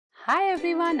High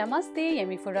everyone, नमस्ते।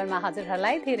 Yummy फुडमा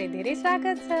हजुरहरूलाई धेरै धेरै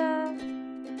स्वागत छ।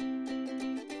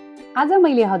 आज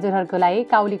मैले हजुरहरूको लागि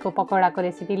काउलीको पकौडाको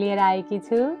रेसिपी लिएर आएकी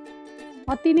छु।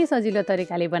 अति नै सजिलो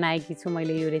तरिकाले बनाएकी छु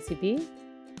मैले यो रेसिपी।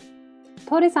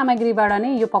 थोरै सामग्रीबाट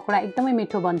नै यो पकौडा एकदमै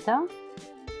मिठो बन्छ।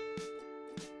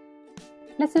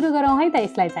 ल सुरु गरौँ है त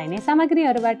यसलाई चाहिने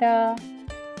सामग्रीहरूबाट।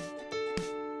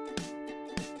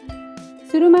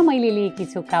 सुरुमा मैले लिएकी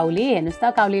छु काउली। हेर्नुस्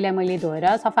त काउलीलाई मैले धोएर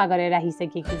सफा गरेर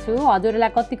राखिसकेकी छु। हजुरलाई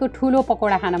कतिको ठुलो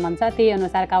पकौडा खान मन छ त्यही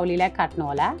अनुसार काउलीलाई काट्नु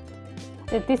होला।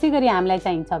 त्यसैगरी हामीलाई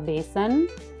चाहिन्छ बेसन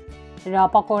र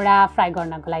पकौडा फ्राई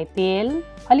गर्नको लागि तेल,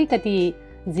 अलिकति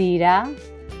जिरा,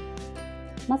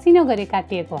 मसिनो गरी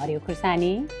काटिएको हरियो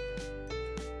खुर्सानी,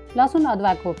 लसुन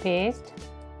अदुवाको पेस्ट,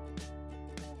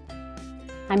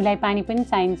 हामीलाई पानी पनि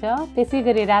चाहिन्छ।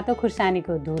 त्यसैगरी रातो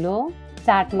खुर्सानीको धुलो,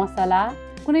 चाट मसला,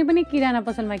 कुनै पनि किराना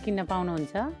पसलमा किन्न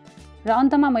पाउनुहुन्छ र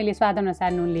अन्तमा मैले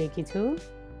स्वादअनुसार नुन लिएकी छु।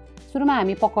 सुरुमा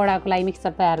हामी पकौडाको लागि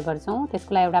मिक्सचर तयार गर्छौं।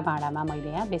 त्यसको लागि एउटा भाँडामा मैले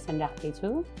यहाँ बेसन राख्दै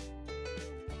छु।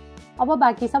 अब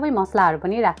बाँकी सबै मसलाहरू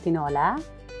पनि राख्दिनु होला।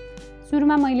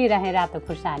 सुरुमा मैले राखेँ रातो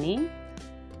खुर्सानी।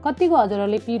 कतिको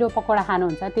हजुरहरूले पिरो पकौडा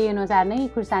खानुहुन्छ त्यही अनुसार नै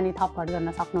खुर्सानी थपघट गर्न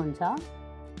सक्नुहुन्छ।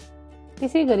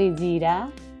 त्यसैगरी जिरा,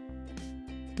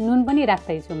 नुन पनि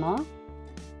राख्दै छु म।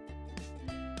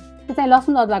 यो चाहिँ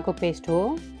लसुन अदुवाको पेस्ट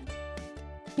हो।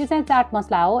 यो चाहिँ चाट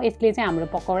मसला हो। यसले चाहिँ हाम्रो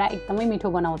पकौडा एकदमै मिठो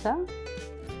बनाउँछ।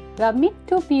 र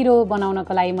मिठो पिरो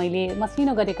बनाउनको लागि मैले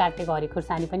मसिनो गरी काटेको हरियो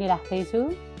खुर्सानी पनि राख्दै छु।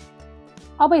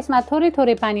 अब यसमा थोरै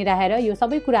थोरै पानी राखेर यो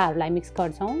सबै कुराहरूलाई मिक्स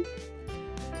गर्छौं।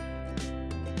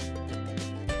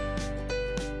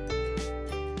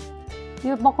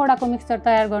 यो पकौडाको मिक्सचर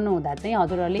तयार गर्नु हुँदा चाहिँ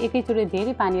हजुरहरूले एकैचोटि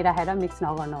धेरै पानी राखेर मिक्स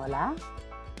नगर्नु होला।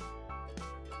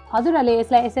 हजुरहरूले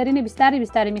यसलाई यसरी नै बिस्तारै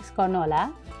बिस्तारै मिक्स गर्नु होला।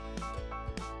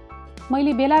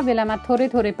 मैले बेला बेलामा थोरै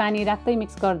थोरै पानी राख्दै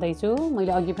मिक्स गर्दै छु।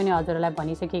 मैले अघि पनि हजुरहरूलाई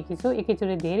भनिसकेकी छु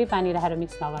एकैचोटि धेरै पानी राखेर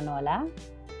मिक्स नगर्नु होला।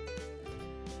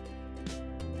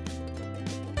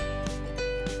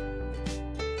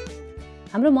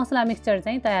 हाम्रो मसला मिक्सचर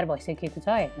चाहिँ तयार भइसकेको छ।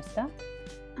 हेर्नुस् त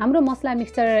हाम्रो मसला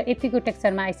मिक्सचर यतिको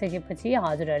टेक्सचरमा आइसकेपछि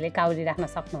हजुरहरूले काउली राख्न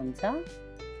सक्नुहुन्छ।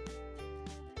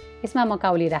 यसमा म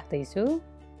काउली राख्दै छु।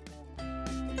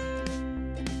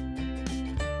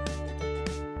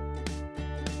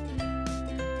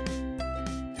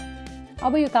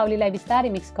 अब यो काउलीलाई बिस्तारै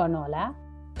मिक्स गर्नु होला।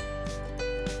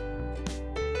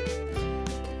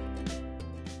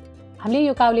 हामीले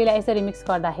यो काउलीलाई यसरी मिक्स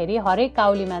गर्दाखेरि हरेक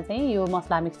काउलीमा चाहिँ यो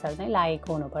मसला मिक्सचर चाहिँ लागेको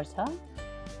हुनुपर्छ।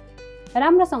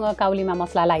 राम्रोसँग काउलीमा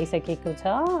मसला लागिसकेको छ।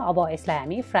 अब यसलाई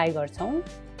हामी फ्राई गर्छौं।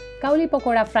 काउली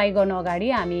पकौडा फ्राई गर्नु अगाडि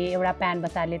हामी एउटा प्यान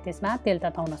बसाल्दै त्यसमा तेल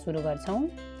तताउन सुरु गर्छौं।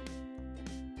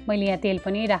 मैले यहाँ तेल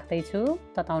पनि राख्दै छु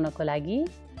तताउनको लागि।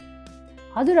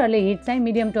 हजुरहरूले हिट चाहिँ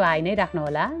मिडियम टु हाई नै राख्नु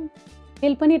होला।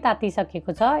 तेल पनि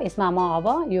तातिसकेको छ। यसमा म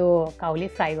अब यो काउली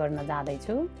फ्राई गर्न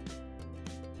जाँदैछु।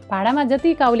 भाँडामा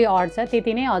जति काउली अड्छ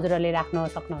त्यति नै हजुरहरूले राख्न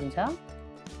सक्नुहुन्छ।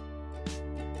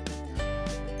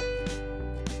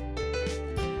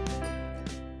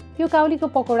 यो काउलीको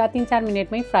पकौडा 3-4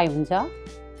 मिनेटमै फ्राई हुन्छ।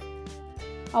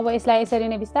 अब यसलाई यसरी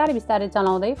नै बिस्तारै बिस्तारै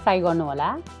चलाउँदै फ्राई गर्नु होला।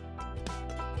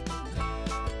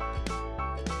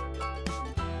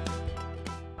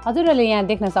 हजुरहरूले यहाँ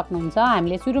देख्न सक्नुहुन्छ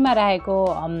हामीले सुरुमा राखेको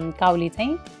काउली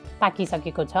चाहिँ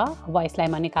पाकिसकेको छ। अब यसलाई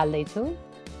म निकाल्दै छु।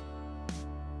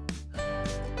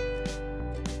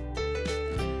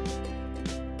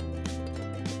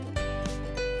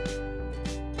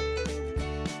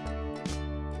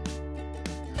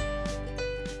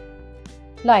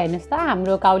 ल हेर्नुस् त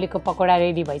हाम्रो काउलीको पकौडा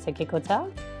रेडी भइसकेको छ।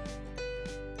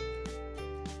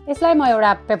 यसलाई म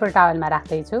एउटा पेपर टावलमा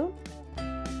राख्दै छु।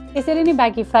 यसरी नै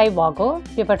बाँकी फ्राई भएको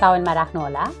पेपर टावलमा राख्नु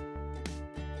होला।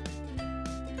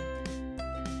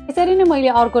 यसरी नै मैले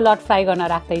अर्को लट फ्राई गर्न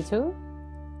राख्दै छु।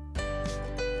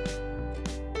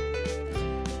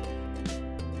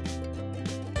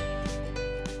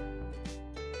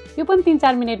 यो पनि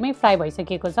 3-4 मिनेटमै फ्राई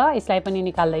भइसकेको छ। यसलाई पनि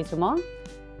निकाल्दै छु म।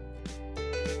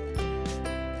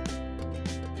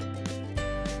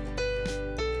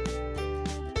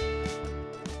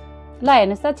 ल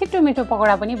हेर्नुस् त छिटो मिठो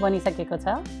पकौडा पनि बनिसकेको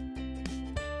छ।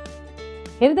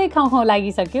 हेर्दै खाउँ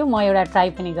लागिसक्यो। म एउटा ट्राई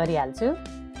पनि गरिहाल्छु।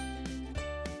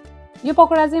 यो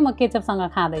पकौडा चाहिँ म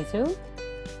केचपसँग खाँदैछु।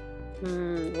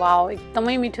 वाउ,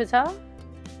 एकदमै मिठो छ।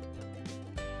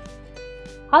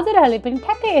 हजुरहरूले पनि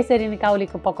ठ्याक्कै यसरी नै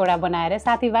काउलीको पकौडा बनाएर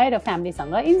साथीभाइ र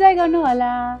फ्यामिलीसँग इन्जोय गर्नु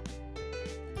होला।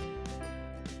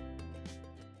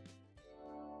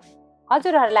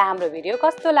 हजुरहरूलाई हाम्रो भिडियो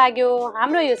कस्तो लाग्यो?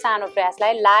 हाम्रो यो सानो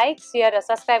प्रयासलाई लाइक, शेयर र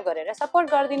सब्स्क्राइब गरेर सपोर्ट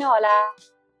गरिदिनु होला।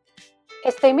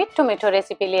 यस्तै मिठो मिठो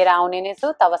रेसिपी लिएर आउने नै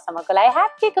छु। तबसम्मको लागि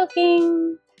ह्याप्पी कुकिङ।